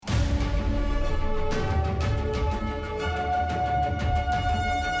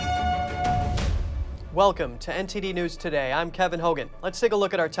Welcome to NTD News Today. I'm Kevin Hogan. Let's take a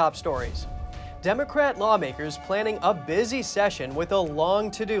look at our top stories. Democrat lawmakers planning a busy session with a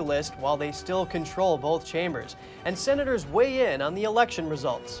long to-do list while they still control both chambers, and senators weigh in on the election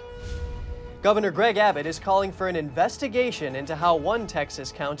results. Governor Greg Abbott is calling for an investigation into how one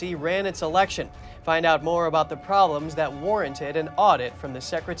Texas county ran its election. Find out more about the problems that warranted an audit from the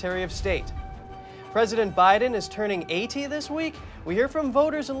Secretary of State. President Biden is turning 80 this week. We hear from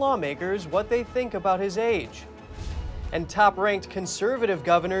voters and lawmakers what they think about his age. And top-ranked conservative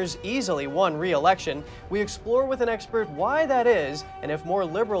governors easily won re-election. We explore with an expert why that is and if more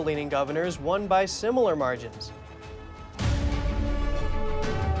liberal-leaning governors won by similar margins.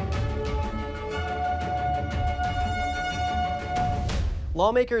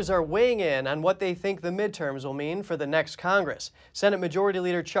 Lawmakers are weighing in on what they think the midterms will mean for the next Congress. Senate Majority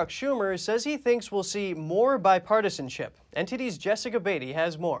Leader Chuck Schumer says he thinks we'll see more bipartisanship. NTD's Jessica Beatty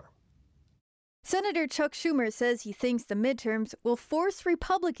has more. Senator Chuck Schumer says he thinks the midterms will force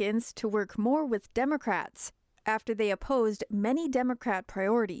Republicans to work more with Democrats after they opposed many Democrat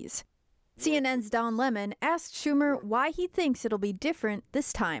priorities. CNN's Don Lemon asked Schumer why he thinks it'll be different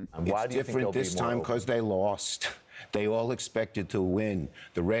this time. It's different this time because they lost. They all expected to win.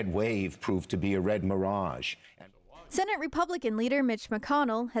 The red wave proved to be a red mirage. Senate Republican leader Mitch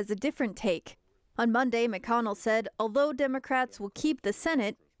McConnell has a different take. On Monday, McConnell said although Democrats will keep the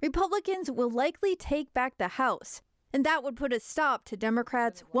Senate, Republicans will likely take back the House, and that would put a stop to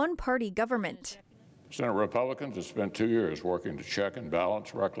Democrats' one-party government. Senate Republicans have spent 2 years working to check and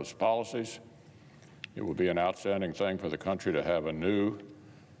balance reckless policies. It will be an outstanding thing for the country to have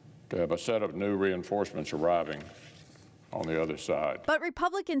a set of new reinforcements arriving on the other side. But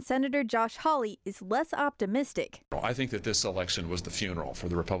Republican Senator Josh Hawley is less optimistic. I think that this election was the funeral for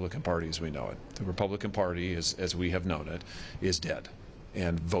the Republican Party as we know it. The Republican Party, as we have known it, is dead,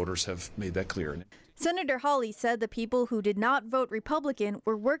 and voters have made that clear. Senator Hawley said the people who did not vote Republican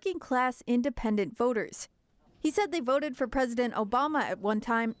were working-class independent voters. He said they voted for President Obama at one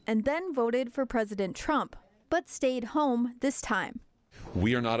time and then voted for President Trump, but stayed home this time.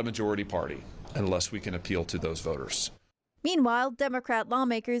 We are not a majority party unless we can appeal to those voters. Meanwhile, Democrat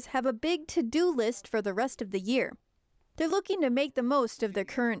lawmakers have a big to-do list for the rest of the year. They're looking to make the most of their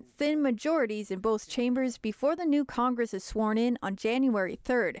current thin majorities in both chambers before the new Congress is sworn in on January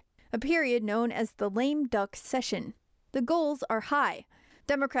 3rd, a period known as the lame duck session. The goals are high.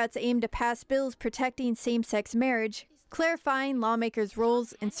 Democrats aim to pass bills protecting same-sex marriage, clarifying lawmakers'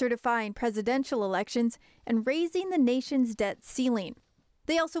 roles in certifying presidential elections, and raising the nation's debt ceiling.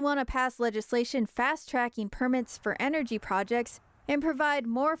 They also want to pass legislation fast-tracking permits for energy projects and provide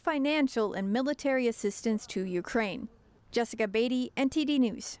more financial and military assistance to Ukraine. Jessica Beatty, NTD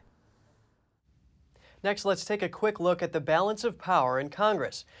News. Next, let's take a quick look at the balance of power in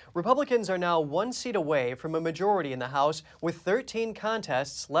Congress. Republicans are now one seat away from a majority in the House, with 13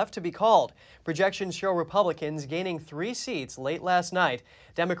 contests left to be called. Projections show Republicans gaining 3 seats late last night.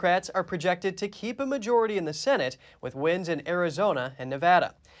 Democrats are projected to keep a majority in the Senate, with wins in Arizona and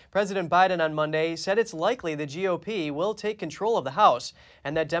Nevada. President Biden on Monday said it's likely the GOP will take control of the House,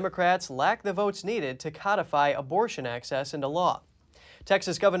 and that Democrats lack the votes needed to codify abortion access into law.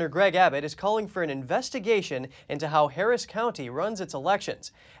 Texas Governor Greg Abbott is calling for an investigation into how Harris County runs its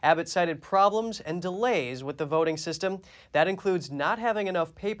elections. Abbott cited problems and delays with the voting system. That includes not having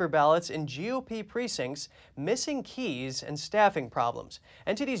enough paper ballots in GOP precincts, missing keys, and staffing problems.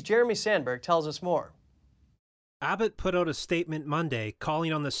 NTD's Jeremy Sandberg tells us more. Abbott put out a statement Monday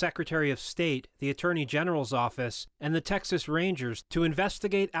calling on the Secretary of State, the Attorney General's office, and the Texas Rangers to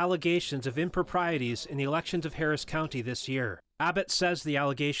investigate allegations of improprieties in the elections of Harris County this year. Abbott says the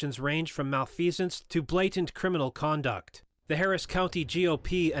allegations range from malfeasance to blatant criminal conduct. The Harris County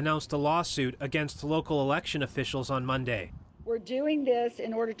GOP announced a lawsuit against local election officials on Monday. We're doing this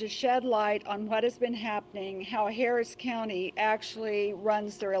in order to shed light on what has been happening, how Harris County actually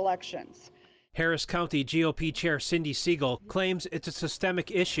runs their elections. Harris County GOP Chair Cindy Siegel claims it's a systemic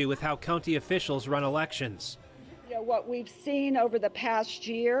issue with how county officials run elections. What we've seen over the past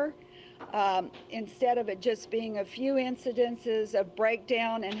year, instead of it just being a few incidences of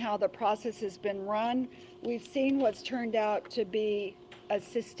breakdown in how the process has been run, we've seen what's turned out to be a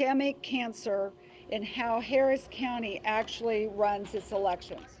systemic cancer in how Harris County actually runs its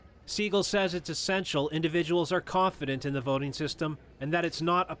elections. Siegel says it's essential individuals are confident in the voting system and that it's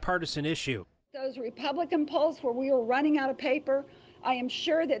not a partisan issue. Those Republican polls where we were running out of paper, I am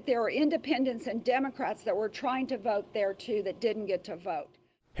sure that there are independents and Democrats that were trying to vote there too that didn't get to vote.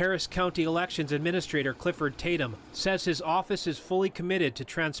 Harris County Elections Administrator Clifford Tatum says his office is fully committed to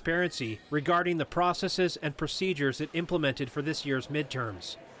transparency regarding the processes and procedures it implemented for this year's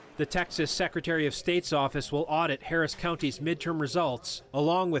midterms. The Texas Secretary of State's office will audit Harris County's midterm results,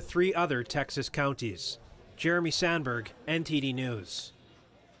 along with 3 other Texas counties. Jeremy Sandberg, NTD News.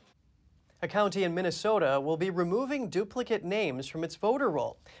 A county in Minnesota will be removing duplicate names from its voter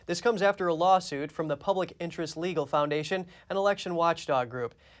roll. This comes after a lawsuit from the Public Interest Legal Foundation, an election watchdog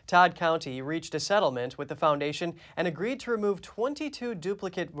group. Todd County reached a settlement with the foundation and agreed to remove 22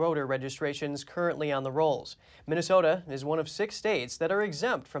 duplicate voter registrations currently on the rolls. Minnesota is one of 6 states that are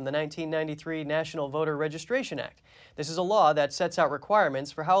exempt from the 1993 National Voter Registration Act. This is a law that sets out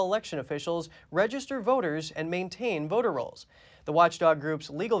requirements for how election officials register voters and maintain voter rolls. The watchdog group's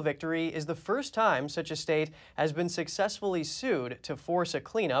legal victory is the first time such a state has been successfully sued to force a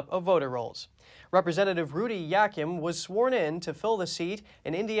cleanup of voter rolls. Representative Rudy Yakim was sworn in to fill the seat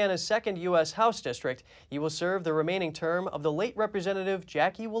in Indiana's 2nd U.S. House District. He will serve the remaining term of the late Representative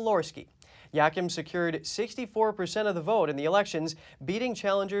Jackie Walorski. Yakim secured 64% of the vote in the elections, beating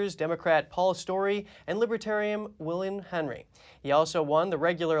challengers Democrat Paul Story and Libertarian William Henry. He also won the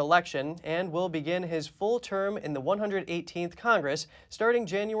regular election and will begin his full term in the 118th Congress starting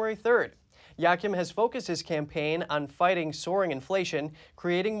January 3rd. Yakim has focused his campaign on fighting soaring inflation,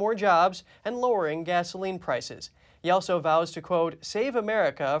 creating more jobs, and lowering gasoline prices. He also vows to, quote, save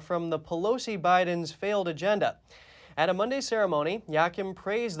America from the Pelosi-Biden's failed agenda. At a Monday ceremony, Yakim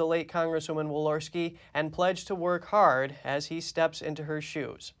praised the late Congresswoman Walorski and pledged to work hard as he steps into her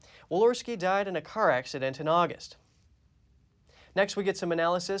shoes. Walorski died in a car accident in August. Next, we get some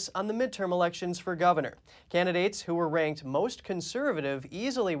analysis on the midterm elections for governor. Candidates who were ranked most conservative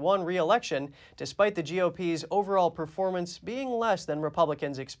easily won re-election, despite the GOP's overall performance being less than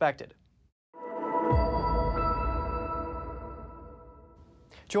Republicans expected.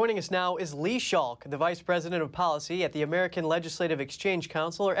 Joining us now is Lee Schalk, the Vice President of Policy at the American Legislative Exchange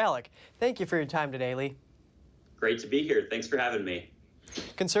Council, or ALEC. Thank you for your time today, Lee. Great to be here. Thanks for having me.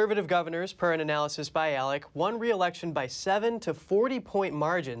 Conservative governors, per an analysis by ALEC, won re-election by 7 to 40-point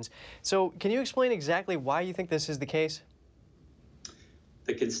margins. So can you explain exactly why you think this is the case?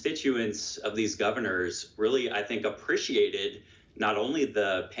 The constituents of these governors really, I think, appreciated not only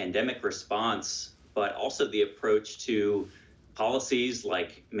the pandemic response, but also the approach to policies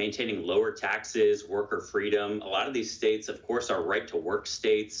like maintaining lower taxes, worker freedom. A lot of these states, of course, are right-to-work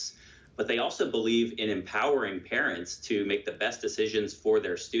states, but they also believe in empowering parents to make the best decisions for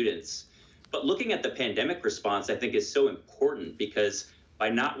their students. But looking at the pandemic response, I think, is so important because by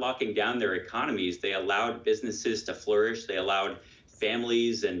not locking down their economies, they allowed businesses to flourish. They allowed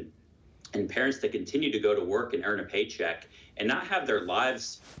families and parents to continue to go to work and earn a paycheck and not have their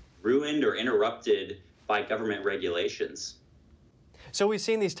lives ruined or interrupted by government regulations. So we've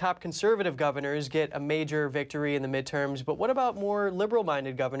seen these top conservative governors get a major victory in the midterms, but what about more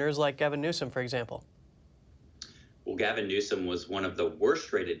liberal-minded governors like Gavin Newsom, for example? Well, Gavin Newsom was one of the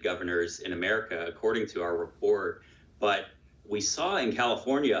worst-rated governors in America, according to our report. But we saw in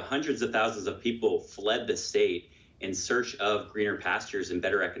California, hundreds of thousands of people fled the state in search of greener pastures and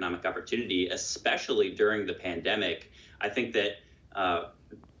better economic opportunity, especially during the pandemic. I think that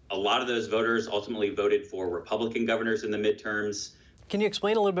a lot of those voters ultimately voted for Republican governors in the midterms. Can you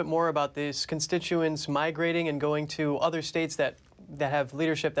explain a little bit more about these constituents migrating and going to other states that have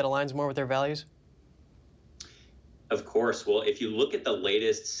leadership that aligns more with their values? Of course. Well, if you look at the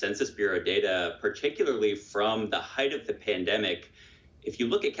latest Census Bureau data, particularly from the height of the pandemic, if you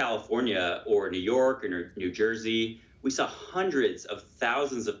look at California or New York or New Jersey, we saw hundreds of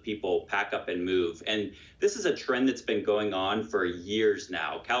thousands of people pack up and move. And this is a trend that's been going on for years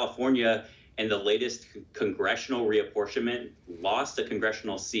now. California, in the latest congressional reapportionment, lost a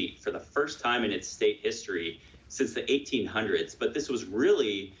congressional seat for the first time in its state history since the 1800s. But this was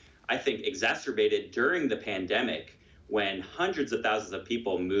really, I think, exacerbated during the pandemic when hundreds of thousands of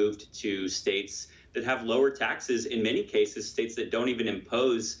people moved to states that have lower taxes, in many cases, states that don't even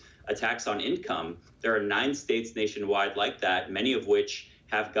impose a tax on income. There are 9 states nationwide like that, many of which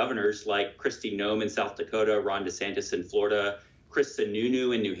have governors like Kristi Noem in South Dakota, Ron DeSantis in Florida, Chris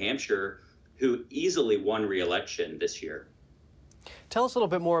Sununu in New Hampshire, who easily won re-election this year. Tell us a little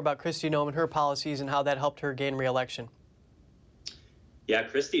bit more about Kristi Noem and her policies and how that helped her gain re-election. Yeah,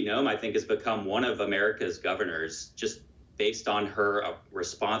 Kristi Noem, I think, has become one of America's governors just based on her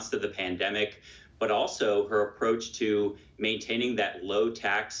response to the pandemic, but also her approach to maintaining that low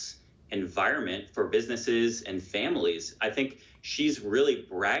tax environment for businesses and families. I think she's really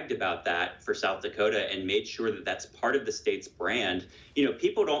bragged about that for South Dakota and made sure that that's part of the state's brand. You know,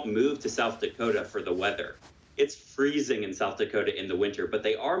 people don't move to South Dakota for the weather. It's freezing in South Dakota in the winter, but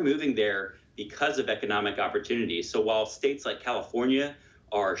they are moving there because of economic opportunity. So while states like California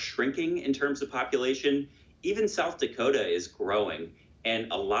are shrinking in terms of population, even South Dakota is growing.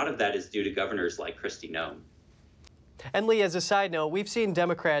 And a lot of that is due to governors like Kristi Noem. And Lee, as a side note, we've seen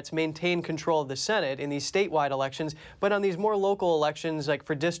Democrats maintain control of the Senate in these statewide elections, but on these more local elections, like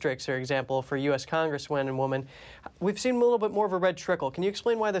for districts, for example, for U.S. Congressmen and women, we've seen a little bit more of a red trickle. Can you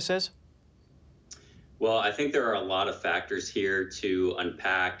explain why this is? Well, I think there are a lot of factors here to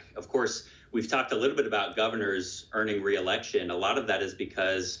unpack. Of course, we've talked a little bit about governors earning re-election. A lot of that is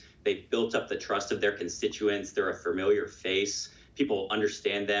because they've built up the trust of their constituents. They're a familiar face. People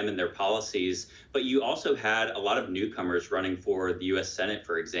understand them and their policies. But you also had a lot of newcomers running for the U.S. Senate,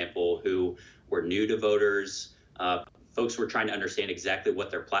 for example, who were new to voters. Folks were trying to understand exactly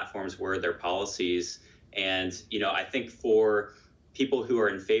what their platforms were, their policies. And, I think for people who are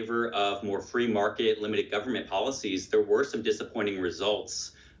in favor of more free market, limited government policies, there were some disappointing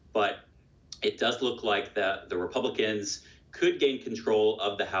results. But it does look like the Republicans could gain control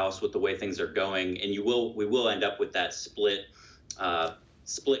of the House with the way things are going. And we will end up with that split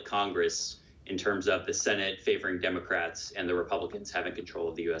Congress in terms of the Senate favoring Democrats and the Republicans having control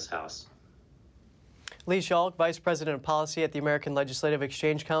of the U.S. House. Lee Schalk, Vice President of Policy at the American Legislative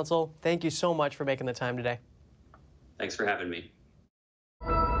Exchange Council, thank you so much for making the time today. Thanks for having me.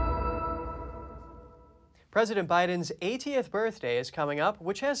 President Biden's 80th birthday is coming up,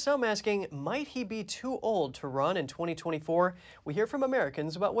 which has some asking, might he be too old to run in 2024? We hear from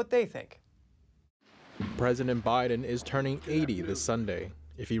Americans about what they think. President Biden is turning 80 this Sunday.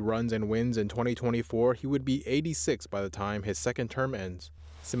 If he runs and wins in 2024, he would be 86 by the time his second term ends.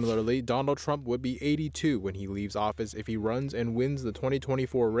 Similarly, Donald Trump would be 82 when he leaves office if he runs and wins the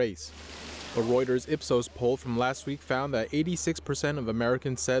 2024 race. A Reuters Ipsos poll from last week found that 86% of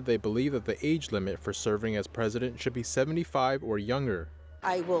Americans said they believe that the age limit for serving as president should be 75 or younger.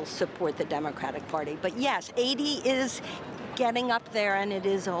 I will support the Democratic Party, but yes, 80 is getting up there and it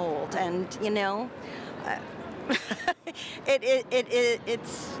is old, and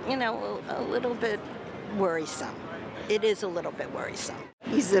it's a little bit worrisome. It is a little bit worrisome.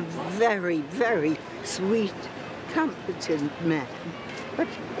 He's a very, very sweet, competent man, but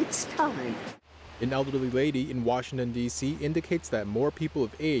it's time. An elderly lady in Washington, D.C. indicates that more people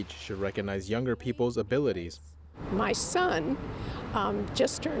of age should recognize younger people's abilities. My son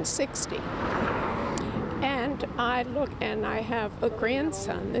just turned 60, and I have a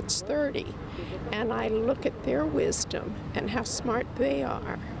grandson that's 30, and I look at their wisdom and how smart they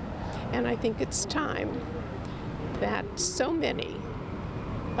are, and I think it's time that so many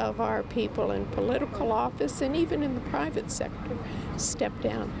of our people in political office and even in the private sector step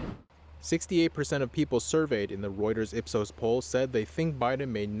down. 68% of people surveyed in the Reuters Ipsos poll said they think Biden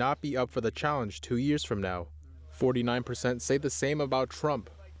may not be up for the challenge 2 years from now. 49% say the same about Trump.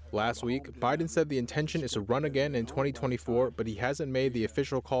 Last week, Biden said the intention is to run again in 2024, but he hasn't made the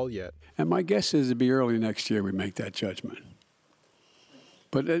official call yet. And my guess is it'll be early next year we make that judgment.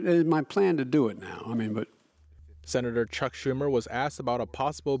 But it is my plan to do it now. Senator Chuck Schumer was asked about a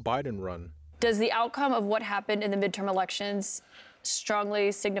possible Biden run. Does the outcome of what happened in the midterm elections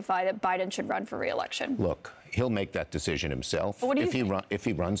strongly signify that Biden should run for re-election? Look, he'll make that decision himself. But what do you think? If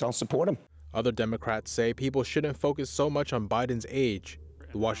he runs, I'll support him. Other Democrats say people shouldn't focus so much on Biden's age.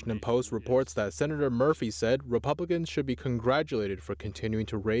 The Washington Post reports that Senator Murphy said Republicans should be congratulated for continuing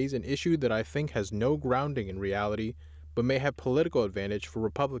to raise an issue that I think has no grounding in reality, but may have political advantage for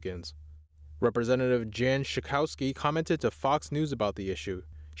Republicans. Representative Jan Schakowsky commented to Fox News about the issue.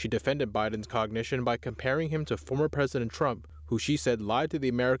 She defended Biden's cognition by comparing him to former President Trump, who she said lied to the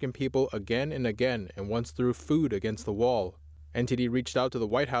American people again and again and once threw food against the wall. NTD reached out to the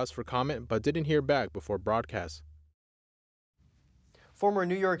White House for comment but didn't hear back before broadcast. Former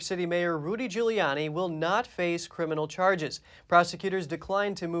New York City Mayor Rudy Giuliani will not face criminal charges. Prosecutors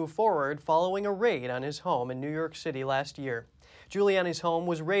declined to move forward following a raid on his home in New York City last year. Giuliani's home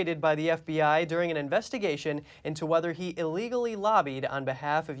was raided by the FBI during an investigation into whether he illegally lobbied on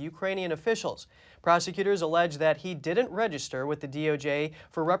behalf of Ukrainian officials. Prosecutors allege that he didn't register with the DOJ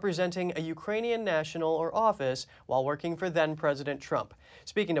for representing a Ukrainian national or office while working for then-President Trump.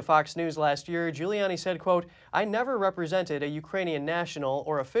 Speaking to Fox News last year, Giuliani said, quote, "I never represented a Ukrainian national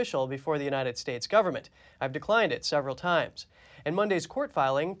or official before the United States government. I've declined it several times." In Monday's court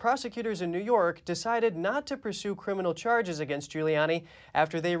filing, prosecutors in New York decided not to pursue criminal charges against Giuliani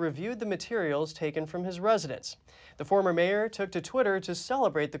after they reviewed the materials taken from his residence. The former mayor took to Twitter to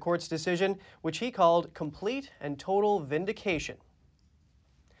celebrate the court's decision, which he called complete and total vindication.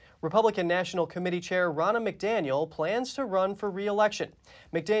 Republican National Committee Chair Ronna McDaniel plans to run for re-election.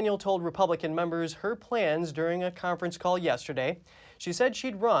 McDaniel told Republican members her plans during a conference call yesterday. She said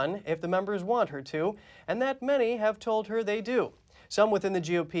she'd run if the members want her to, and that many have told her they do. Some within the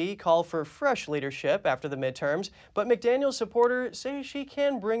GOP call for fresh leadership after the midterms, but McDaniel's supporters say she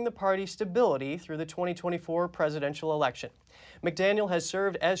can bring the party stability through the 2024 presidential election. McDaniel has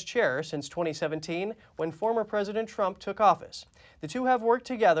served as chair since 2017, when former President Trump took office. The two have worked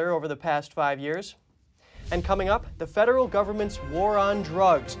together over the past 5 years. And coming up, the federal government's war on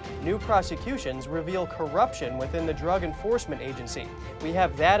drugs. New prosecutions reveal corruption within the Drug Enforcement Agency. We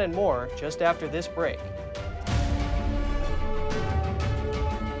have that and more just after this break.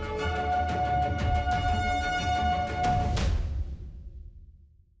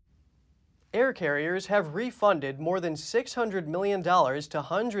 Air carriers have refunded more than $600 million to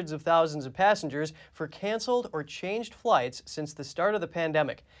hundreds of thousands of passengers for canceled or changed flights since the start of the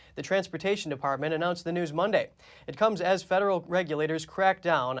pandemic. The Transportation Department announced the news Monday. It comes as federal regulators crack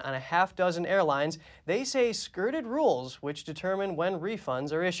down on a half-dozen airlines they say skirted rules which determine when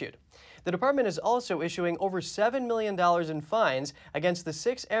refunds are issued. The department is also issuing over $7 million in fines against the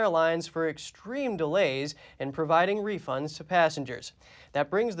 6 airlines for extreme delays in providing refunds to passengers.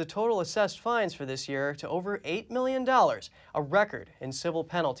 That brings the total assessed fines for this year to over $8 million, a record in civil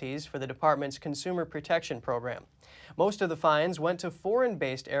penalties for the department's Consumer Protection Program. Most of the fines went to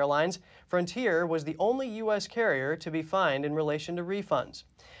foreign-based airlines. Frontier was the only U.S. carrier to be fined in relation to refunds.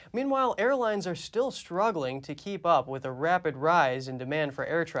 Meanwhile, airlines are still struggling to keep up with a rapid rise in demand for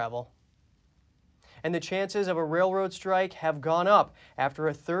air travel. And the chances of a railroad strike have gone up after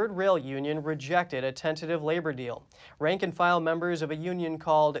a third rail union rejected a tentative labor deal. Rank-and-file members of a union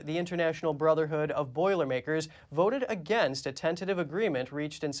called the International Brotherhood of Boilermakers voted against a tentative agreement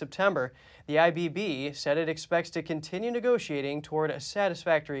reached in September. The IBB said it expects to continue negotiating toward a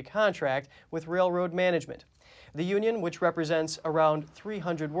satisfactory contract with railroad management. The union, which represents around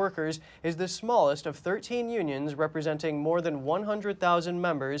 300 workers, is the smallest of 13 unions representing more than 100,000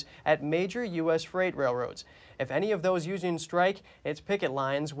 members at major U.S. freight railroads. If any of those unions strike, its picket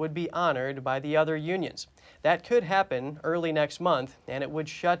lines would be honored by the other unions. That could happen early next month, and it would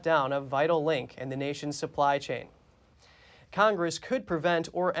shut down a vital link in the nation's supply chain. Congress could prevent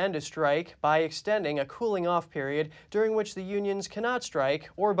or end a strike by extending a cooling-off period during which the unions cannot strike,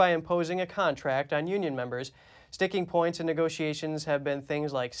 or by imposing a contract on union members. Sticking points in negotiations have been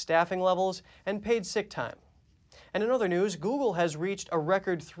things like staffing levels and paid sick time. And in other news, Google has reached a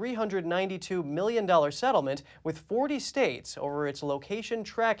record $392 million settlement with 40 states over its location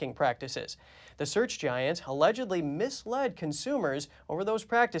tracking practices. The search giant allegedly misled consumers over those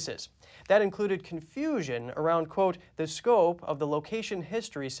practices. That included confusion around, quote, the scope of the location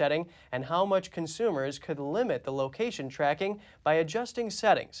history setting and how much consumers could limit the location tracking by adjusting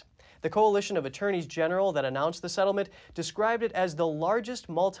settings. The coalition of attorneys general that announced the settlement described it as the largest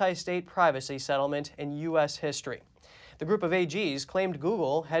multi-state privacy settlement in U.S. history. The group of AGs claimed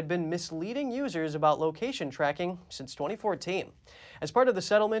Google had been misleading users about location tracking since 2014. As part of the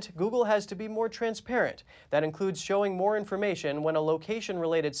settlement, Google has to be more transparent. That includes showing more information when a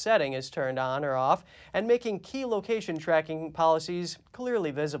location-related setting is turned on or off, and making key location tracking policies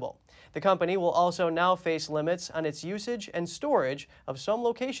clearly visible. The company will also now face limits on its usage and storage of some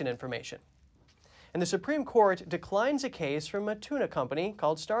location information. And the Supreme Court declines a case from a tuna company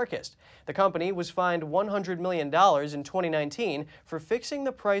called StarKist. The company was fined $100 million in 2019 for fixing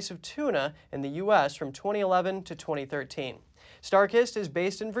the price of tuna in the U.S. from 2011 to 2013. StarKist is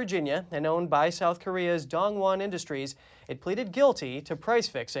based in Virginia and owned by South Korea's Dongwon Industries. It pleaded guilty to price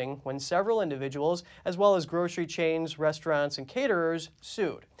fixing when several individuals, as well as grocery chains, restaurants, and caterers,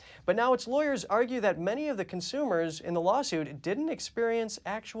 sued. But now its lawyers argue that many of the consumers in the lawsuit didn't experience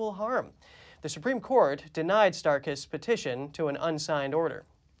actual harm. The Supreme Court denied StarKist's petition to an unsigned order.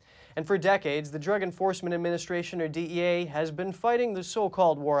 And for decades, the Drug Enforcement Administration, or DEA, has been fighting the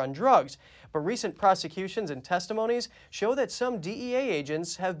so-called war on drugs. But recent prosecutions and testimonies show that some DEA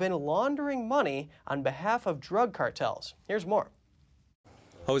agents have been laundering money on behalf of drug cartels. Here's more.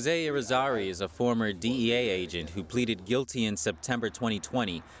 Jose Irizarry is a former DEA agent who pleaded guilty in September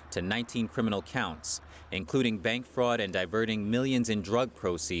 2020 to 19 criminal counts, including bank fraud and diverting millions in drug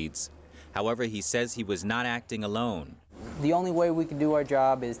proceeds. However, he says he was not acting alone. The only way we can do our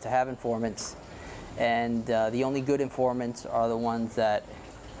job is to have informants, and the only good informants are the ones that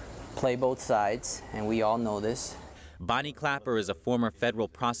play both sides, and we all know this. Bonnie Clapper is a former federal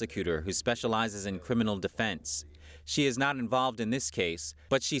prosecutor who specializes in criminal defense. She is not involved in this case,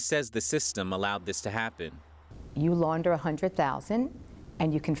 but she says the system allowed this to happen. You launder $100,000,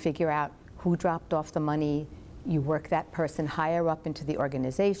 and you can figure out who dropped off the money. You work that person higher up into the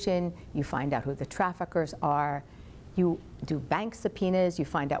organization. You find out who the traffickers are. You do bank subpoenas. You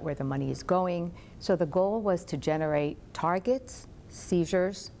find out where the money is going. So the goal was to generate targets,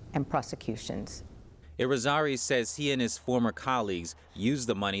 seizures, and prosecutions. Irizarry says he and his former colleagues used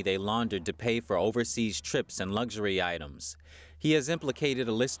the money they laundered to pay for overseas trips and luxury items. He has implicated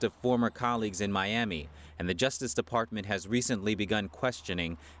a list of former colleagues in Miami, and the Justice Department has recently begun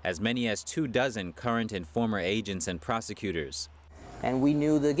questioning as many as 24 current and former agents and prosecutors. And we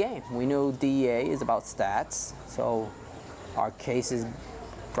knew the game. We knew DEA is about stats, so our cases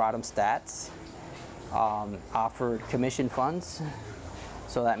brought them stats, offered commission funds.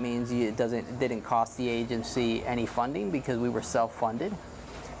 So that means it didn't cost the agency any funding because we were self-funded,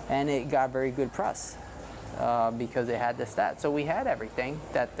 and it got very good press because it had the stats. So we had everything.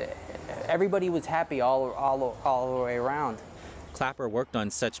 Everybody was happy all the way around. Clapper worked on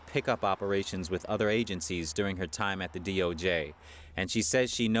such pickup operations with other agencies during her time at the DOJ, and she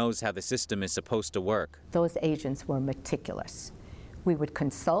says she knows how the system is supposed to work. Those agents were meticulous. We would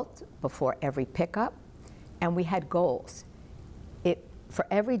consult before every pickup, and we had goals. For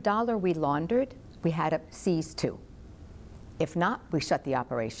every dollar we laundered, we had to seize 2. If not, we shut the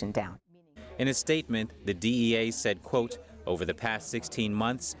operation down. In a statement, the DEA said, quote, "Over the past 16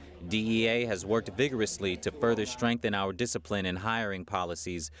 months, DEA has worked vigorously to further strengthen our discipline and hiring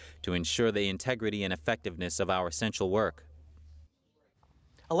policies to ensure the integrity and effectiveness of our essential work."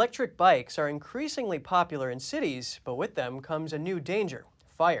 Electric bikes are increasingly popular in cities, but with them comes a new danger: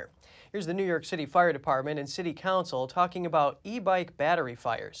 fire. Here's the New York City Fire Department and City Council talking about e-bike battery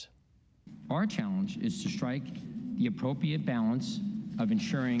fires. Our challenge is to strike the appropriate balance of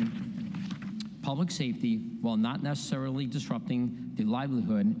ensuring public safety while not necessarily disrupting the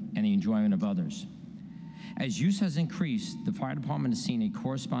livelihood and the enjoyment of others. As use has increased, the fire department has seen a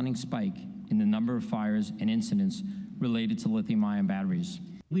corresponding spike in the number of fires and incidents related to lithium-ion batteries.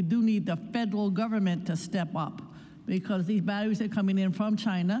 We do need the federal government to step up, because these batteries are coming in from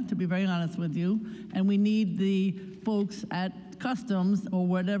China, to be very honest with you, and we need the folks at Customs or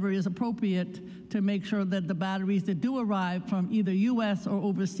whatever is appropriate to make sure that the batteries that do arrive from either U.S. or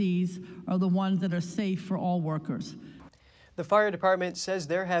overseas are the ones that are safe for all workers. The fire department says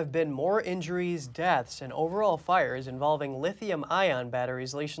there have been more injuries, deaths, and overall fires involving lithium-ion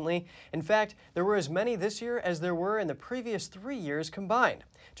batteries recently. In fact, there were as many this year as there were in the previous 3 years combined.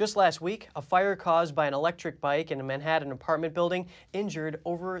 Just last week, a fire caused by an electric bike in a Manhattan apartment building injured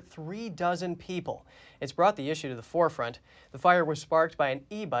over 36 people. It's brought the issue to the forefront. The fire was sparked by an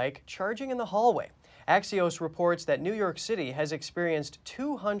e-bike charging in the hallway. Axios reports that New York City has experienced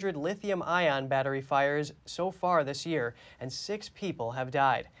 200 lithium-ion battery fires so far this year, and 6 people have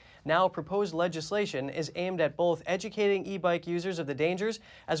died. Now, proposed legislation is aimed at both educating e-bike users of the dangers,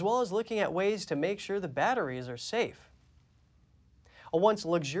 as well as looking at ways to make sure the batteries are safe. A once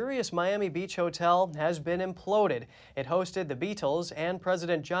luxurious Miami Beach hotel has been imploded. It hosted the Beatles and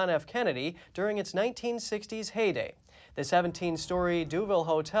President John F. Kennedy during its 1960s heyday. The 17-story Deauville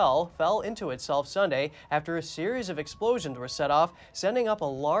Hotel fell into itself Sunday after a series of explosions were set off, sending up a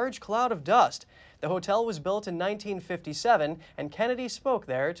large cloud of dust. The hotel was built in 1957, and Kennedy spoke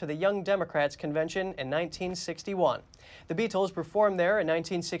there to the Young Democrats Convention in 1961. The Beatles performed there in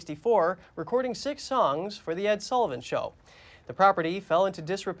 1964, recording 6 songs for The Ed Sullivan Show. The property fell into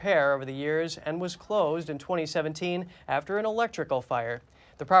disrepair over the years and was closed in 2017 after an electrical fire.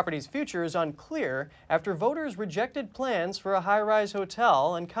 The property's future is unclear after voters rejected plans for a high-rise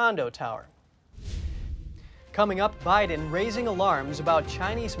hotel and condo tower. Coming up, Biden raising alarms about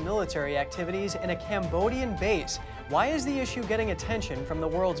Chinese military activities in a Cambodian base. Why is the issue getting attention from the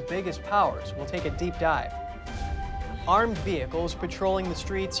world's biggest powers? We'll take a deep dive. Armed vehicles patrolling the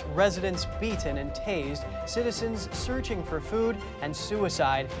streets, residents beaten and tased, citizens searching for food, and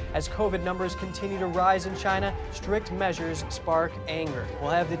suicide. As COVID numbers continue to rise in China, strict measures spark anger. We'll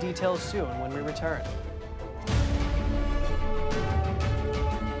have the details soon when we return.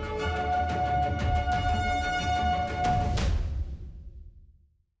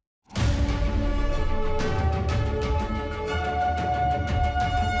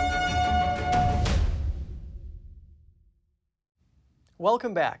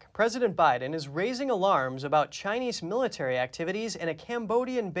 Welcome back. President Biden is raising alarms about Chinese military activities in a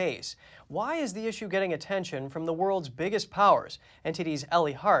Cambodian base. Why is the issue getting attention from the world's biggest powers? NTD's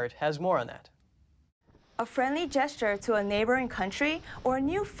Ellie Hart has more on that. A friendly gesture to a neighboring country or a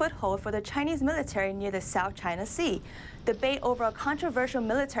new foothold for the Chinese military near the South China Sea? Debate over a controversial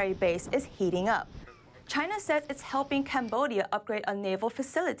military base is heating up. China says it's helping Cambodia upgrade a naval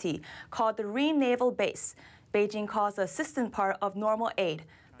facility called the Ream Naval Base. Beijing calls the assistant part of normal aid,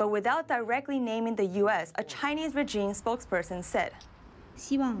 but without directly naming the U.S., a Chinese regime spokesperson said.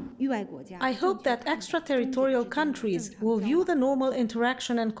 I hope that extraterritorial countries will view the normal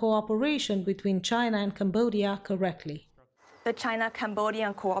interaction and cooperation between China and Cambodia correctly. The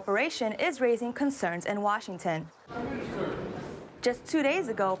China-Cambodian cooperation is raising concerns in Washington. Just 2 days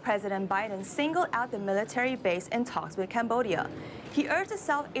ago, President Biden singled out the military base in talks with Cambodia. He urged the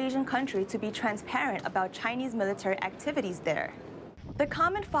South Asian country to be transparent about Chinese military activities there. The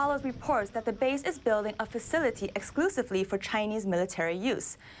comment follows reports that the base is building a facility exclusively for Chinese military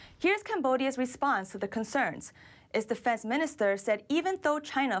use. Here's Cambodia's response to the concerns. Its defense minister said even though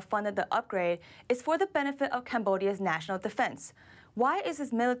China funded the upgrade, it's for the benefit of Cambodia's national defense. Why is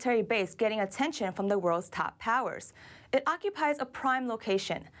this military base getting attention from the world's top powers? It occupies a prime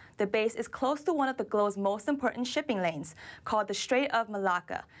location. The base is close to one of the globe's most important shipping lanes, called the Strait of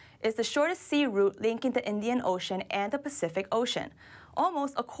Malacca. It's the shortest sea route linking the Indian Ocean and the Pacific Ocean.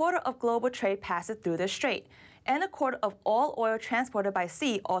 Almost a quarter of global trade passes through the strait, and a quarter of all oil transported by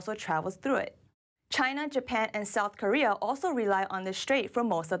sea also travels through it. China, Japan, and South Korea also rely on the strait for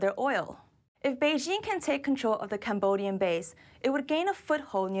most of their oil. If Beijing can take control of the Cambodian base, it would gain a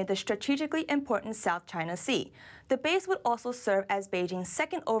foothold near the strategically important South China Sea. The base would also serve as Beijing's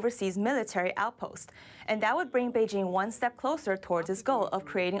second overseas military outpost, and that would bring Beijing one step closer towards its goal of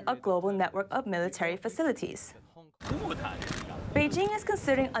creating a global network of military facilities. Beijing is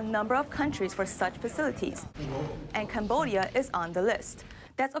considering a number of countries for such facilities, and Cambodia is on the list.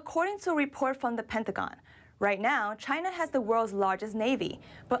 That's according to a report from the Pentagon. Right now, China has the world's largest navy,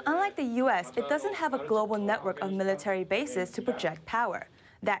 but unlike the US, it doesn't have a global network of military bases to project power.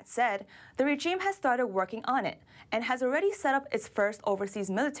 That said, the regime has started working on it and has already set up its first overseas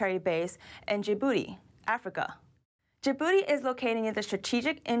military base in Djibouti, Africa. Djibouti is located near the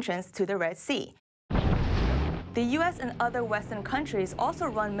strategic entrance to the Red Sea. The US and other Western countries also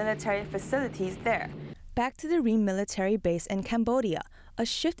run military facilities there. Back to the Ream military base in Cambodia. A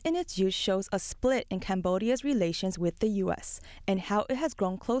shift in its use shows a split in Cambodia's relations with the US and how it has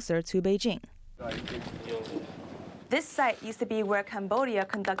grown closer to Beijing. This site used to be where Cambodia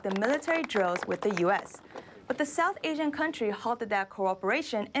conducted military drills with the US, but the South Asian country halted that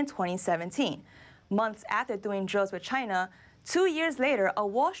cooperation in 2017. Months after doing drills with China, 2 years later, a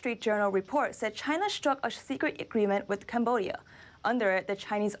Wall Street Journal report said China struck a secret agreement with Cambodia. Under it, the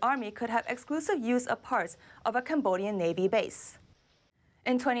Chinese army could have exclusive use of parts of a Cambodian Navy base.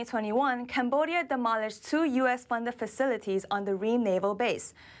 In 2021, Cambodia demolished 2 US-funded facilities on the Ream Naval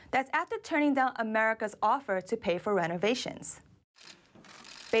Base. That's after turning down America's offer to pay for renovations.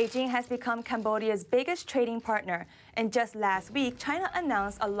 Beijing has become Cambodia's biggest trading partner, and just last week, China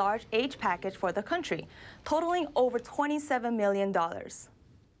announced a large aid package for the country, totaling over $27 million.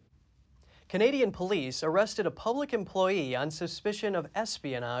 Canadian police arrested a public employee on suspicion of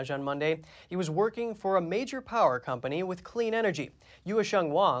espionage on Monday. He was working for a major power company with clean energy. Yuesheng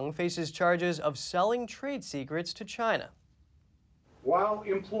Wang faces charges of selling trade secrets to China. While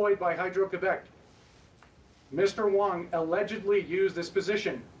employed by Hydro-Quebec, Mr. Wang allegedly used this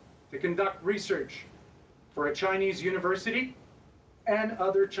position to conduct research for a Chinese university and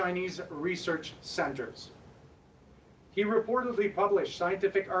other Chinese research centers. He reportedly published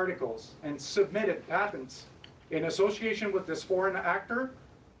scientific articles and submitted patents in association with this foreign actor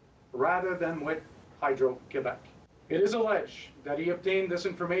rather than with Hydro-Quebec. It is alleged that he obtained this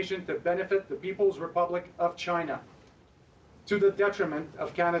information to benefit the People's Republic of China to the detriment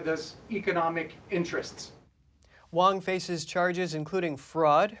of Canada's economic interests. Wang faces charges including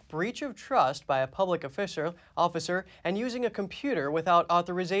fraud, breach of trust by a public officer, and using a computer without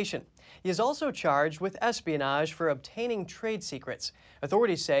authorization. He is also charged with espionage for obtaining trade secrets.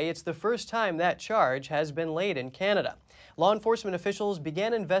 Authorities say it's the first time that charge has been laid in Canada. Law enforcement officials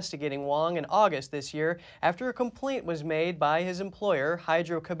began investigating Wang in August this year after a complaint was made by his employer,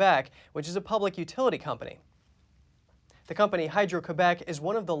 Hydro-Quebec, which is a public utility company. The company Hydro-Quebec is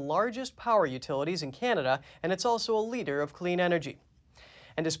one of the largest power utilities in Canada, and it's also a leader of clean energy.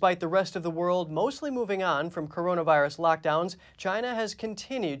 And despite the rest of the world mostly moving on from coronavirus lockdowns, China has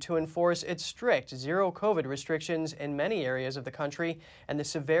continued to enforce its strict zero-COVID restrictions in many areas of the country, and the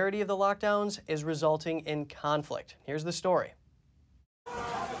severity of the lockdowns is resulting in conflict. Here's the story.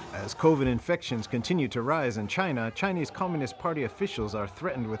 As COVID infections continue to rise in China, Chinese Communist Party officials are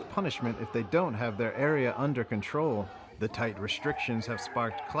threatened with punishment if they don't have their area under control. The tight restrictions have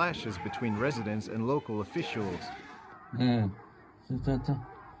sparked clashes between residents and local officials. In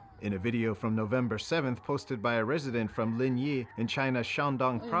a video from November 7th posted by a resident from Linyi in China's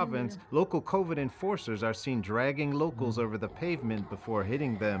Shandong province, local COVID enforcers are seen dragging locals over the pavement before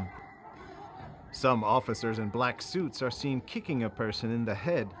hitting them. Some officers in black suits are seen kicking a person in the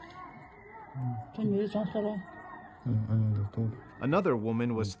head. Another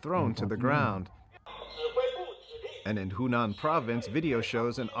woman was thrown to the ground. And in Hunan province, video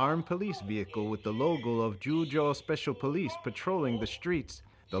shows an armed police vehicle with the logo of Zhuzhou Special Police patrolling the streets.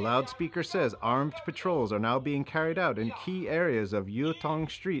 The loudspeaker says armed patrols are now being carried out in key areas of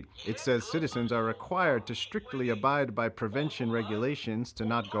Yutong Street. It says citizens are required to strictly abide by prevention regulations to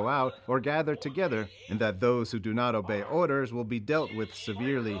not go out or gather together, and that those who do not obey orders will be dealt with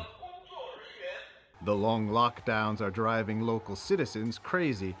severely. The long lockdowns are driving local citizens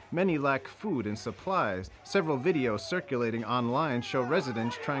crazy. Many lack food and supplies. Several videos circulating online show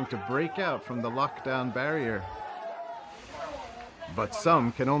residents trying to break out from the lockdown barrier. But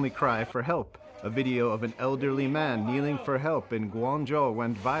some can only cry for help. A video of an elderly man kneeling for help in Guangzhou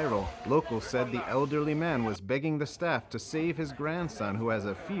went viral. Locals said the elderly man was begging the staff to save his grandson who has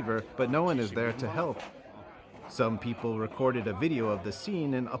a fever, but no one is there to help. Some people recorded a video of the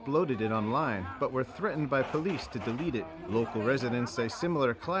scene and uploaded it online, but were threatened by police to delete it. Local residents say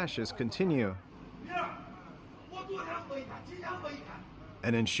similar clashes continue.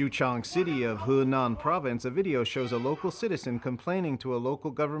 And in Xuchang City of Hunan Province, a video shows a local citizen complaining to a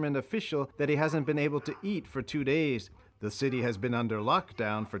local government official that he hasn't been able to eat for 2 days. The city has been under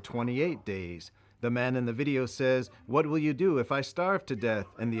lockdown for 28 days. The man in the video says, "What will you do if I starve to death?"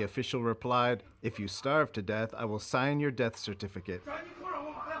 And the official replied, "If you starve to death, I will sign your death certificate."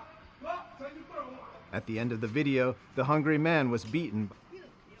 At the end of the video, the hungry man was beaten.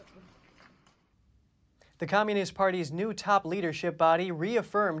 The Communist Party's new top leadership body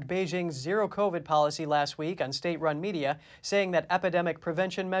reaffirmed Beijing's zero-COVID policy last week on state-run media, saying that epidemic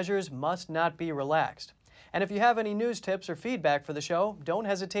prevention measures must not be relaxed. And if you have any news tips or feedback for the show, don't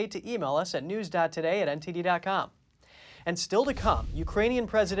hesitate to email us at news.today@ntd.com. And still to come, Ukrainian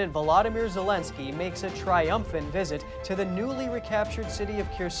President Volodymyr Zelensky makes a triumphant visit to the newly recaptured city of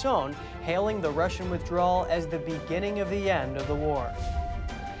Kherson, hailing the Russian withdrawal as the beginning of the end of the war.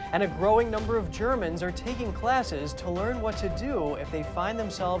 And a growing number of Germans are taking classes to learn what to do if they find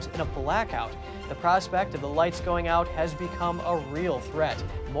themselves in a blackout. The prospect of the lights going out has become a real threat.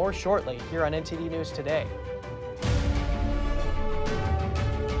 More shortly here on NTD News Today.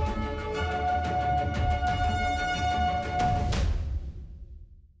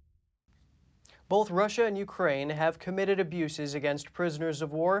 Both Russia and Ukraine have committed abuses against prisoners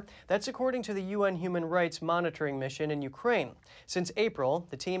of war. That's according to the UN Human Rights Monitoring Mission in Ukraine. Since April,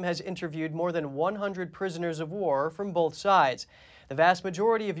 the team has interviewed more than 100 prisoners of war from both sides. The vast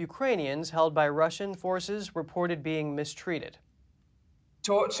majority of Ukrainians held by Russian forces reported being mistreated.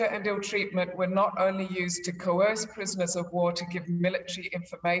 Torture and ill treatment were not only used to coerce prisoners of war to give military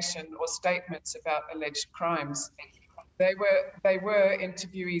information or statements about alleged crimes. They were,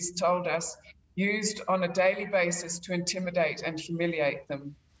 interviewees told us, used on a daily basis to intimidate and humiliate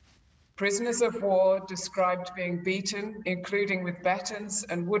them. Prisoners of war described being beaten, including with batons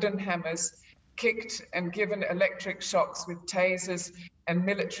and wooden hammers, kicked and given electric shocks with tasers and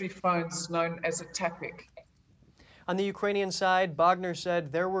military phones known as a tapik. On the Ukrainian side, Bogner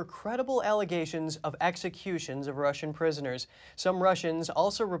said there were credible allegations of executions of Russian prisoners. Some Russians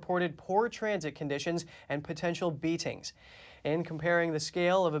also reported poor transit conditions and potential beatings. In comparing the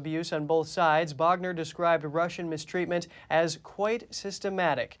scale of abuse on both sides, Bogner described Russian mistreatment as quite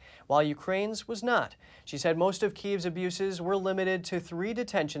systematic, while Ukraine's was not. She said most of Kyiv's abuses were limited to 3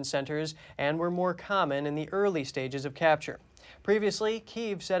 detention centers and were more common in the early stages of capture. Previously,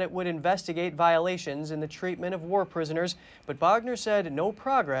 Kyiv said it would investigate violations in the treatment of war prisoners, but Bogner said no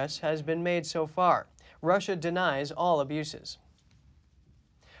progress has been made so far. Russia denies all abuses.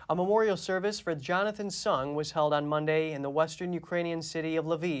 A memorial service for Jonathan Sung was held on Monday in the western Ukrainian city of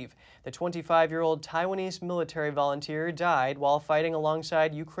Lviv. The 25-year-old Taiwanese military volunteer died while fighting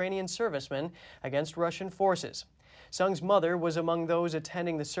alongside Ukrainian servicemen against Russian forces. Sung's mother was among those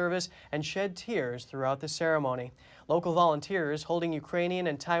attending the service and shed tears throughout the ceremony. Local volunteers holding Ukrainian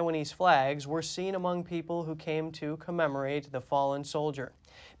and Taiwanese flags were seen among people who came to commemorate the fallen soldier.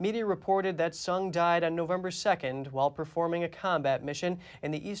 Media reported that Sung died on November 2nd while performing a combat mission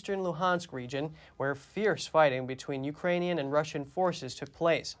in the eastern Luhansk region, where fierce fighting between Ukrainian and Russian forces took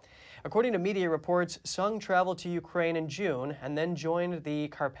place. According to media reports, Sung traveled to Ukraine in June and then joined the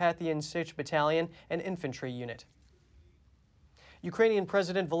Carpathian Sich Battalion, an infantry unit. Ukrainian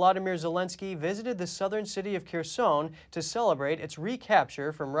President Volodymyr Zelensky visited the southern city of Kherson to celebrate its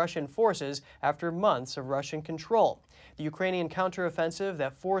recapture from Russian forces after months of Russian control. The Ukrainian counteroffensive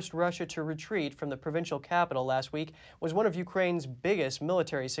that forced Russia to retreat from the provincial capital last week was one of Ukraine's biggest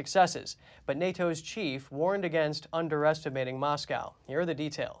military successes, but NATO's chief warned against underestimating Moscow. Here are the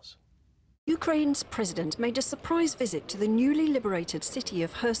details. Ukraine's president made a surprise visit to the newly liberated city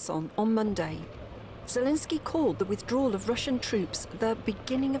of Kherson on Monday. Zelensky called the withdrawal of Russian troops the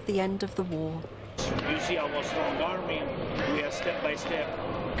beginning of the end of the war. You see our strong army. We are step by step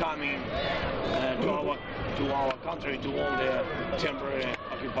coming to our country, to all the temporary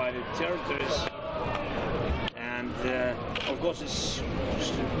occupied territories. And of course,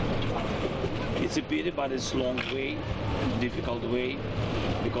 it's a pity, but it's a long way, difficult way,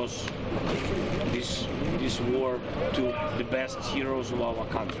 because this war to the best heroes of our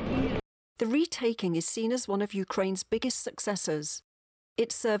country. The retaking is seen as one of Ukraine's biggest successes.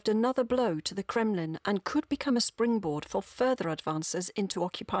 It served another blow to the Kremlin and could become a springboard for further advances into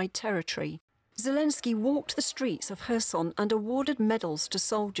occupied territory. Zelensky walked the streets of Kherson and awarded medals to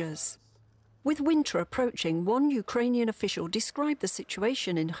soldiers. With winter approaching, one Ukrainian official described the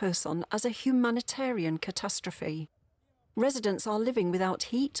situation in Kherson as a humanitarian catastrophe. Residents are living without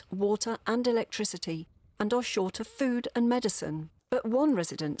heat, water and electricity and are short of food and medicine. But one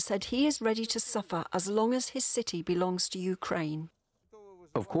resident said he is ready to suffer as long as his city belongs to Ukraine.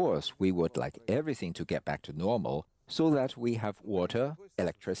 Of course, we would like everything to get back to normal so that we have water,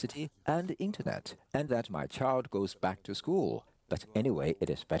 electricity and internet, and that my child goes back to school. But anyway, it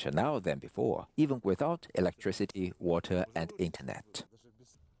is better now than before, even without electricity, water and internet.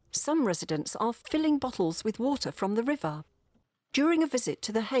 Some residents are filling bottles with water from the river. During a visit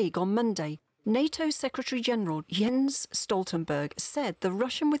to The Hague on Monday, NATO Secretary-General Jens Stoltenberg said the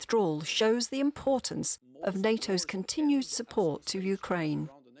Russian withdrawal shows the importance of NATO's continued support to Ukraine.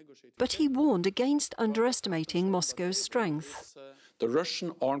 But he warned against underestimating Moscow's strength. The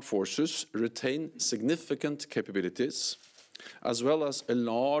Russian armed forces retain significant capabilities, as well as a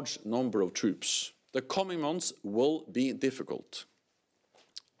large number of troops. The coming months will be difficult.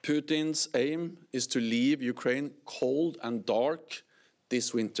 Putin's aim is to leave Ukraine cold and dark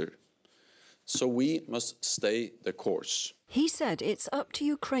this winter. So we must stay the course. He said it's up to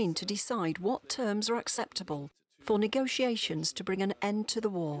Ukraine to decide what terms are acceptable for negotiations to bring an end to the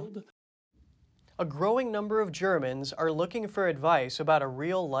war. A growing number of Germans are looking for advice about a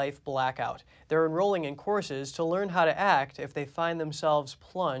real-life blackout. They're enrolling in courses to learn how to act if they find themselves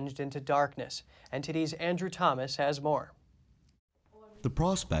plunged into darkness. NTD's Andrew Thomas has more. The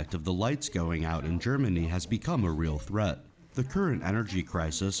prospect of the lights going out in Germany has become a real threat. The current energy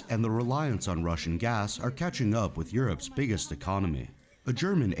crisis and the reliance on Russian gas are catching up with Europe's biggest economy. A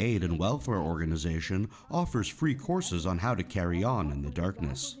German aid and welfare organization offers free courses on how to carry on in the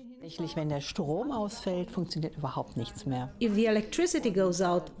darkness. Wenn der Strom ausfällt, funktioniert überhaupt nichts mehr. If the electricity goes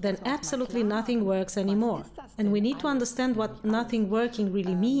out, then absolutely nothing works anymore. And we need to understand what nothing working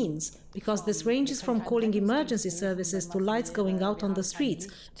really means, because this ranges from calling emergency services to lights going out on the streets,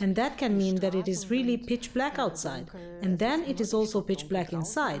 and that can mean that it is really pitch black outside. And then it is also pitch black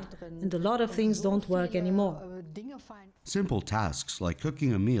inside, and a lot of things don't work anymore. Simple tasks like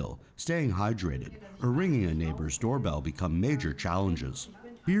cooking a meal, staying hydrated, or ringing a neighbor's doorbell become major challenges.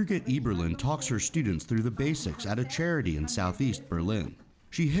 Birgit Eberlin talks her students through the basics at a charity in southeast Berlin.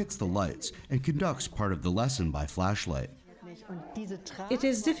 She hits the lights and conducts part of the lesson by flashlight. It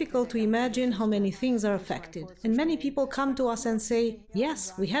is difficult to imagine how many things are affected. And many people come to us and say,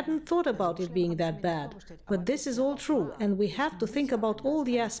 yes, we hadn't thought about it being that bad. But this is all true, and we have to think about all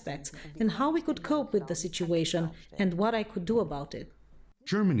the aspects and how we could cope with the situation and what I could do about it.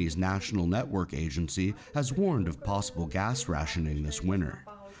 Germany's National Network Agency has warned of possible gas rationing this winter.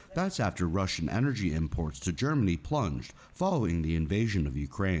 That's after Russian energy imports to Germany plunged following the invasion of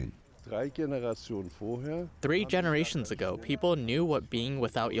Ukraine. 3 generations ago, people knew what being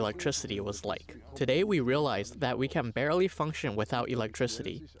without electricity was like. Today, we realized that we can barely function without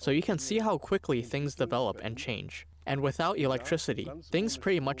electricity, so you can see how quickly things develop and change. And without electricity, things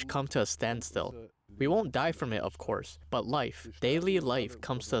pretty much come to a standstill. We won't die from it, of course, but life, daily life,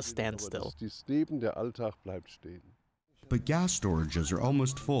 comes to a standstill. But gas storages are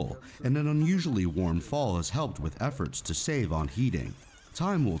almost full, and an unusually warm fall has helped with efforts to save on heating.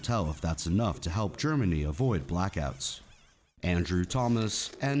 Time will tell if that's enough to help Germany avoid blackouts. Andrew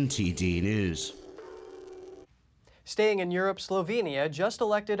Thomas, NTD News. Staying in Europe, Slovenia just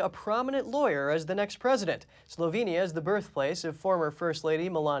elected a prominent lawyer as the next president. Slovenia is the birthplace of former First Lady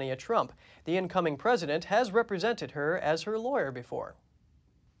Melania Trump. The incoming president has represented her as her lawyer before.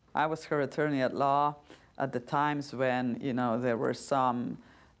 I was her attorney at law at the times when, there were some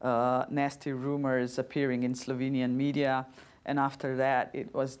nasty rumors appearing in Slovenian media. And after that,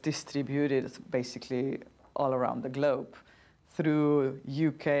 it was distributed basically all around the globe through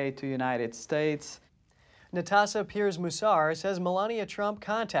UK to United States. Natasa Piers-Musar says Melania Trump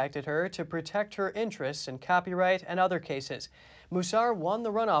contacted her to protect her interests in copyright and other cases. Musar won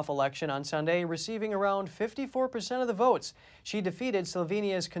the runoff election on Sunday, receiving around 54% of the votes. She defeated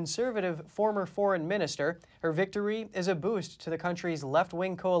Slovenia's conservative former foreign minister. Her victory is a boost to the country's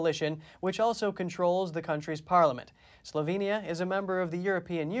left-wing coalition, which also controls the country's parliament. Slovenia is a member of the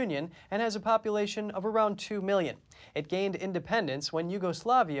European Union and has a population of around 2 million. It gained independence when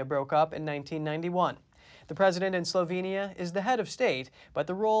Yugoslavia broke up in 1991. The president in Slovenia is the head of state, but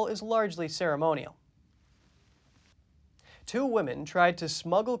the role is largely ceremonial. 2 women tried to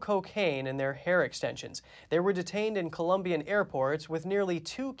smuggle cocaine in their hair extensions. They were detained in Colombian airports with nearly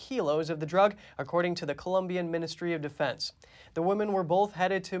 2 kilos of the drug, according to the Colombian Ministry of Defense. The women were both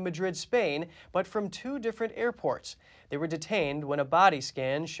headed to Madrid, Spain, but from 2 different airports. They were detained when a body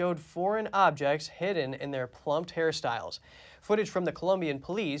scan showed foreign objects hidden in their plumped hairstyles. Footage from the Colombian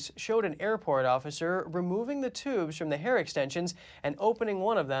police showed an airport officer removing the tubes from the hair extensions and opening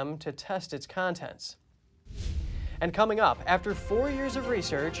one of them to test its contents. And coming up, after 4 years of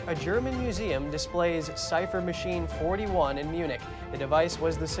research, a German museum displays Cipher Machine 41 in Munich. The device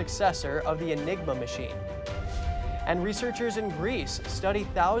was the successor of the Enigma machine. And researchers in Greece study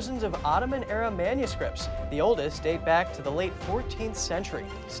thousands of Ottoman-era manuscripts. The oldest date back to the late 14th century.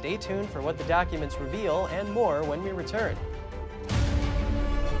 Stay tuned for what the documents reveal and more when we return.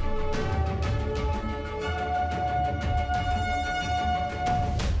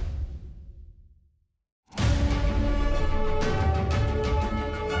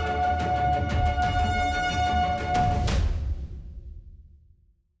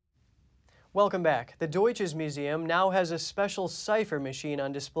 Welcome back. The Deutsches Museum now has a special Cipher machine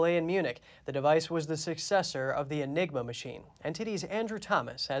on display in Munich. The device was the successor of the Enigma machine. NTD's Andrew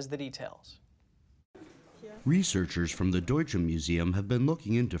Thomas has the details. Researchers from the Deutsche Museum have been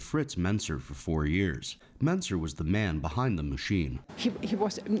looking into Fritz Menzer for 4 years. Menzer was the man behind the machine. He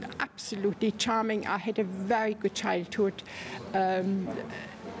was absolutely charming. I had a very good childhood. I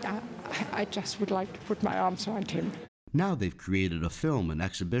just would like to put my arms around him. Now they've created a film and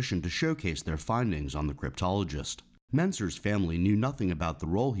exhibition to showcase their findings on the cryptologist. Menzer's family knew nothing about the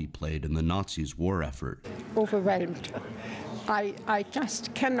role he played in the Nazis' war effort. Overwhelmed. I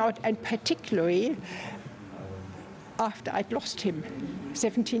just cannot, and particularly after I'd lost him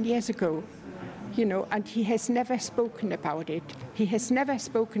 17 years ago, you know, and he has never spoken about it. He has never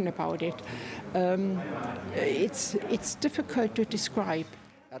spoken about it. It's difficult to describe.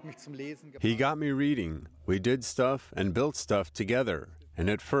 He got me reading. We did stuff and built stuff together. And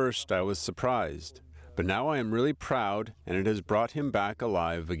at first I was surprised. But now I am really proud, and it has brought him back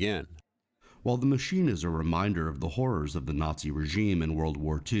alive again. While the machine is a reminder of the horrors of the Nazi regime in World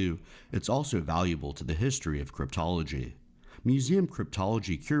War II, it's also valuable to the history of cryptology. Museum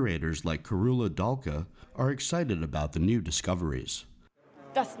cryptology curators like Karula Dalka are excited about the new discoveries.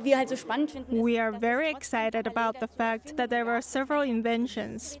 We are very excited about the fact that there were several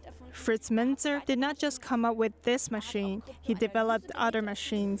inventions. Fritz Menzer did not just come up with this machine, he developed other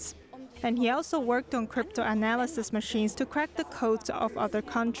machines. And he also worked on cryptanalysis machines to crack the codes of other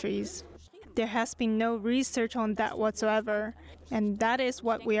countries. There has been no research on that whatsoever, and that is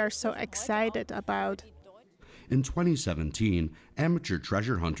what we are so excited about. In 2017, amateur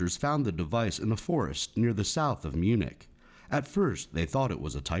treasure hunters found the device in a forest near the south of Munich. At first, they thought it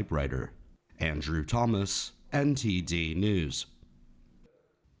was a typewriter. Andrew Thomas, NTD News.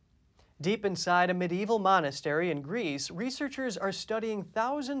 Deep inside a medieval monastery in Greece, researchers are studying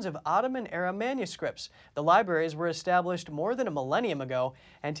thousands of Ottoman-era manuscripts. The libraries were established more than a millennium ago.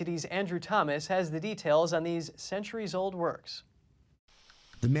 NTD's Andrew Thomas has the details on these centuries-old works.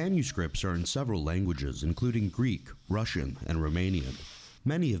 The manuscripts are in several languages, including Greek, Russian, and Romanian.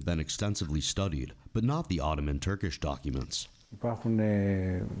 Many have been extensively studied, but not the Ottoman Turkish documents.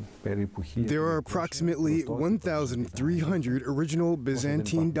 There are approximately 1,300 original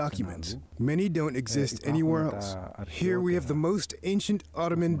Byzantine documents. Many don't exist anywhere else. Here we have the most ancient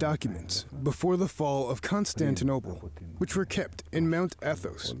Ottoman documents before the fall of Constantinople, which were kept in Mount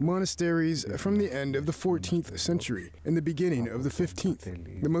Athos, monasteries from the end of the 14th century and the beginning of the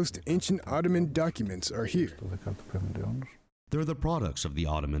 15th. The most ancient Ottoman documents are here. They're the products of the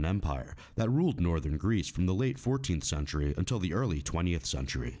Ottoman Empire that ruled northern Greece from the late 14th century until the early 20th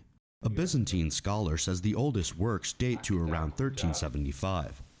century. A Byzantine scholar says the oldest works date to around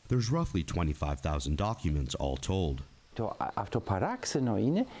 1375. There's roughly 25,000 documents all told.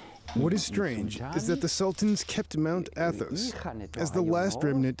 What is strange is that the Sultans kept Mount Athos as the last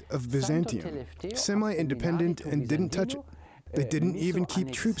remnant of Byzantium, semi-independent and didn't touch it. They didn't even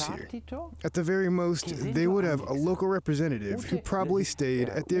keep troops here. At the very most, they would have a local representative who probably stayed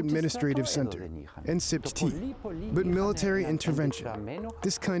at the administrative center and sipped tea. But military intervention,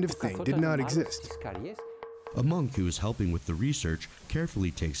 this kind of thing did not exist. A monk who is helping with the research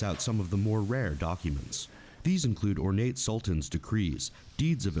carefully takes out some of the more rare documents. These include ornate sultan's decrees,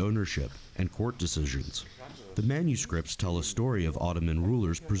 deeds of ownership, and court decisions. The manuscripts tell a story of Ottoman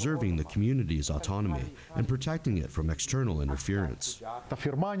rulers preserving the community's autonomy and protecting it from external interference.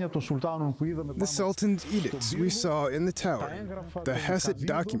 The Sultan's edicts we saw in the tower, the Hesed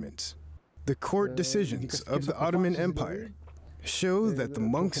documents, the court decisions of the Ottoman Empire, show that the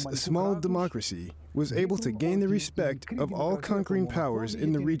monk's small democracy was able to gain the respect of all conquering powers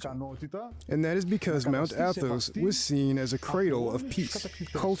in the region. And that is because Mount Athos was seen as a cradle of peace,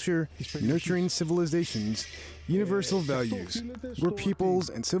 culture, nurturing civilizations, universal values, where peoples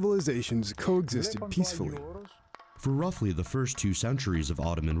and civilizations coexisted peacefully. For roughly the first 2 centuries of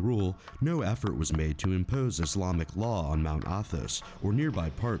Ottoman rule, no effort was made to impose Islamic law on Mount Athos or nearby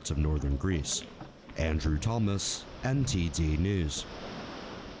parts of northern Greece. Andrew Thomas, NTD News.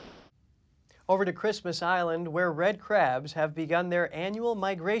 Over to Christmas Island, where red crabs have begun their annual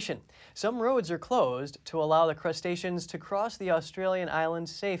migration. Some roads are closed to allow the crustaceans to cross the Australian island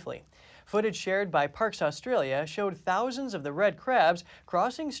safely. Footage shared by Parks Australia showed thousands of the red crabs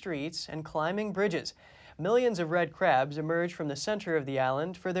crossing streets and climbing bridges. Millions of red crabs emerge from the center of the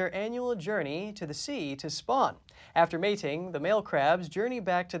island for their annual journey to the sea to spawn. After mating, the male crabs journey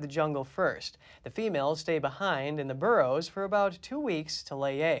back to the jungle first. The females stay behind in the burrows for about 2 weeks to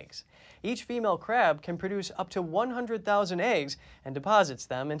lay eggs. Each female crab can produce up to 100,000 eggs and deposits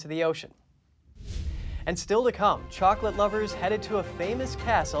them into the ocean. And still to come, chocolate lovers headed to a famous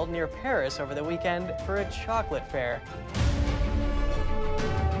castle near Paris over the weekend for a chocolate fair.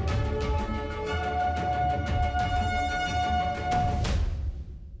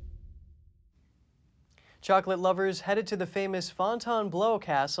 Chocolate lovers headed to the famous Fontainebleau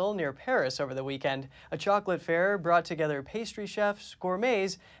Castle near Paris over the weekend. A chocolate fair brought together pastry chefs,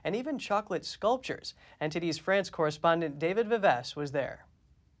 gourmets, and even chocolate sculptures. NTD's France correspondent David Vives was there.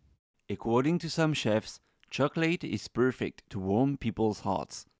 According to some chefs, chocolate is perfect to warm people's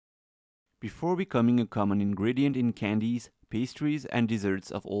hearts. Before becoming a common ingredient in candies, pastries, and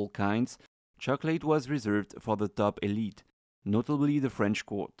desserts of all kinds, chocolate was reserved for the top elite, notably the French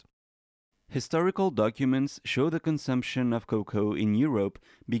court. Historical documents show the consumption of cocoa in Europe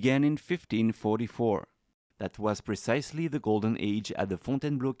began in 1544. That was precisely the golden age at the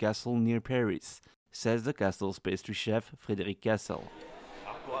Fontainebleau Castle near Paris, says the castle's pastry chef Frédéric Cassel.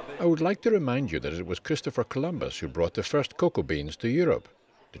 I would like to remind you that it was Christopher Columbus who brought the first cocoa beans to Europe.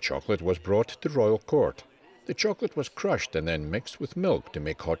 The chocolate was brought to royal court. The chocolate was crushed and then mixed with milk to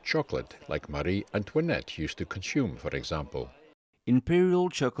make hot chocolate, like Marie Antoinette used to consume, for example. Imperial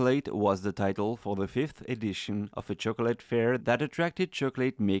Chocolate was the title for the 5th edition of a chocolate fair that attracted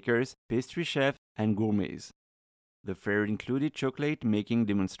chocolate makers, pastry chefs, and gourmets. The fair included chocolate making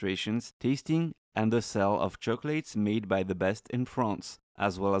demonstrations, tasting, and the sale of chocolates made by the best in France,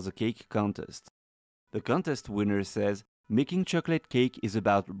 as well as a cake contest. The contest winner says, making chocolate cake is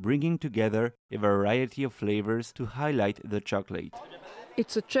about bringing together a variety of flavors to highlight the chocolate.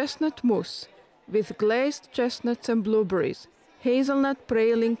 It's a chestnut mousse with glazed chestnuts and blueberries, hazelnut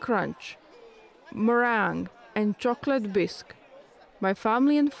praline crunch, meringue, and chocolate bisque. My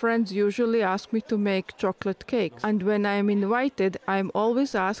family and friends usually ask me to make chocolate cakes, and when I am invited, I am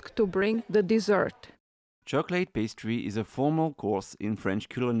always asked to bring the dessert. Chocolate pastry is a formal course in French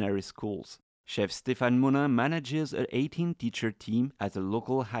culinary schools. Chef Stéphane Monin manages an 18-teacher team at a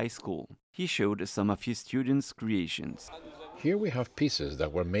local high school. He showed some of his students' creations. Here we have pieces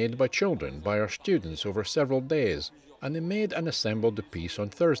that were made by children, by our students over several days, and they made and assembled the piece on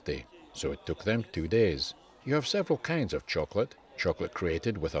Thursday, so it took them 2 days. You have several kinds of chocolate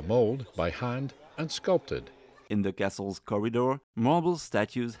created with a mold, by hand, and sculpted. In the castle's corridor, marble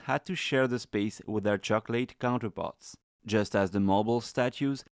statues had to share the space with their chocolate counterparts. Just as the marble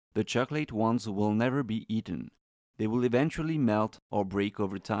statues, the chocolate ones will never be eaten. They will eventually melt or break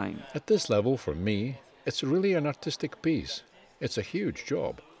over time. At this level, for me, it's really an artistic piece. It's a huge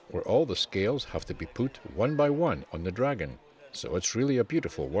job, where all the scales have to be put one by one on the dragon. So it's really a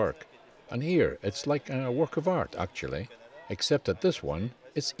beautiful work. And here, it's like a work of art, actually. Except that this one,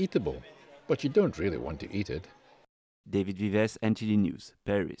 it's eatable. But you don't really want to eat it. David Vives, NTD News,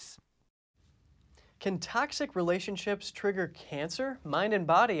 Paris. Can toxic relationships trigger cancer? Mind and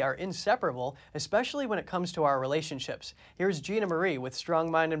body are inseparable, especially when it comes to our relationships. Here's Gina Marie with Strong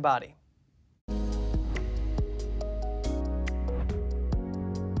Mind and Body.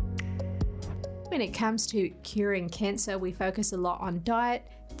 When it comes to curing cancer, we focus a lot on diet,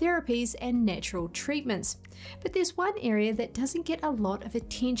 therapies, and natural treatments. But there's one area that doesn't get a lot of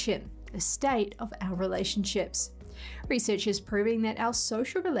attention: the state of our relationships. Research is proving that our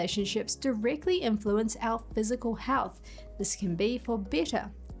social relationships directly influence our physical health. This can be for better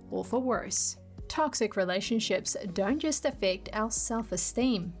or for worse. Toxic relationships don't just affect our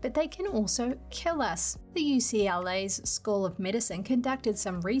self-esteem, but they can also kill us. The UCLA's School of Medicine conducted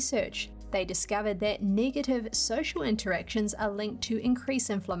some research. They discovered that negative social interactions are linked to increased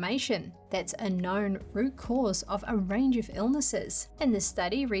inflammation. That's a known root cause of a range of illnesses. In this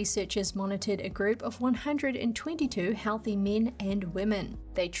study, researchers monitored a group of 122 healthy men and women.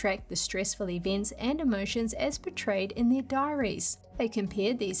 They tracked the stressful events and emotions as portrayed in their diaries. They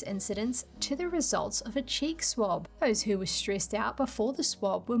compared these incidents to the results of a cheek swab. Those who were stressed out before the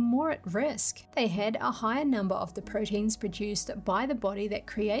swab were more at risk. They had a higher number of the proteins produced by the body that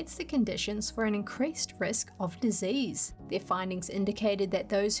creates the conditions for an increased risk of disease. Their findings indicated that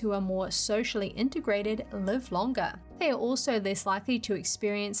those who are more socially integrated live longer. They are also less likely to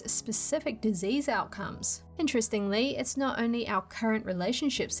experience specific disease outcomes. Interestingly, it's not only our current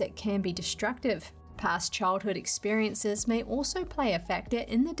relationships that can be destructive. Past childhood experiences may also play a factor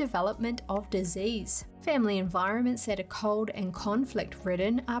in the development of disease. Family environments that are cold and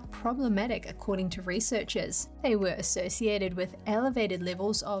conflict-ridden are problematic according to researchers. They were associated with elevated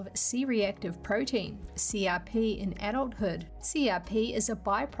levels of C-reactive protein, CRP, in adulthood. CRP is a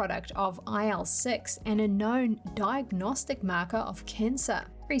byproduct of IL-6 and a known diagnostic marker of cancer.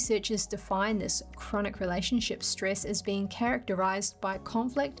 Researchers define this chronic relationship stress as being characterized by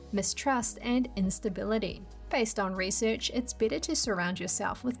conflict, mistrust, and instability. Based on research, it's better to surround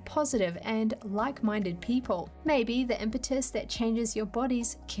yourself with positive and like-minded people. Maybe the impetus that changes your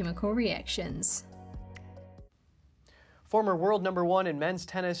body's chemical reactions. Former world number 1 in men's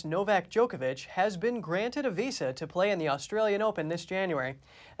tennis Novak Djokovic has been granted a visa to play in the Australian Open this January.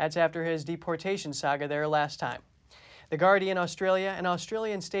 That's after his deportation saga there last time. The Guardian Australia and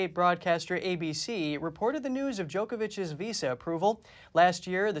Australian state broadcaster ABC reported the news of Djokovic's visa approval. Last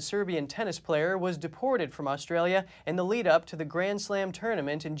year, the Serbian tennis player was deported from Australia in the lead-up to the Grand Slam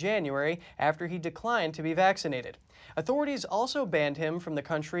tournament in January after he declined to be vaccinated. Authorities also banned him from the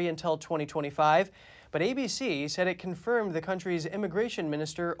country until 2025, but ABC said it confirmed the country's immigration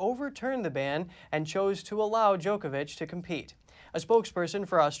minister overturned the ban and chose to allow Djokovic to compete. A spokesperson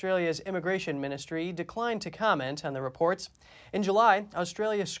for Australia's immigration ministry declined to comment on the reports. In July,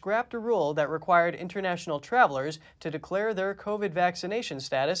 Australia scrapped a rule that required international travelers to declare their COVID vaccination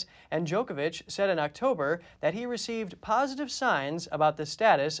status, and Djokovic said in October that he received positive signs about the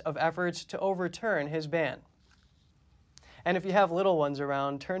status of efforts to overturn his ban. And if you have little ones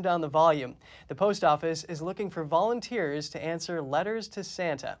around, turn down the volume. The post office is looking for volunteers to answer letters to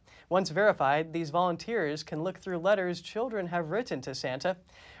Santa. Once verified, these volunteers can look through letters children have written to Santa.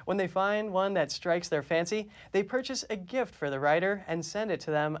 When they find one that strikes their fancy, they purchase a gift for the writer and send it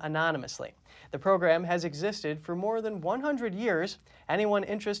to them anonymously. The program has existed for more than 100 years. Anyone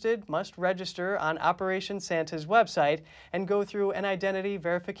interested must register on Operation Santa's website and go through an identity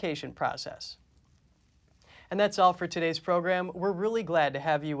verification process. And that's all for today's program. We're really glad to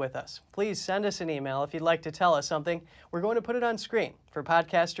have you with us. Please send us an email if you'd like to tell us something. We're going to put it on screen. For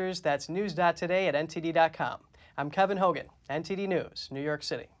podcasters, that's news.today@ntd.com. I'm Kevin Hogan, NTD News, New York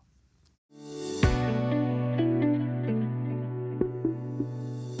City.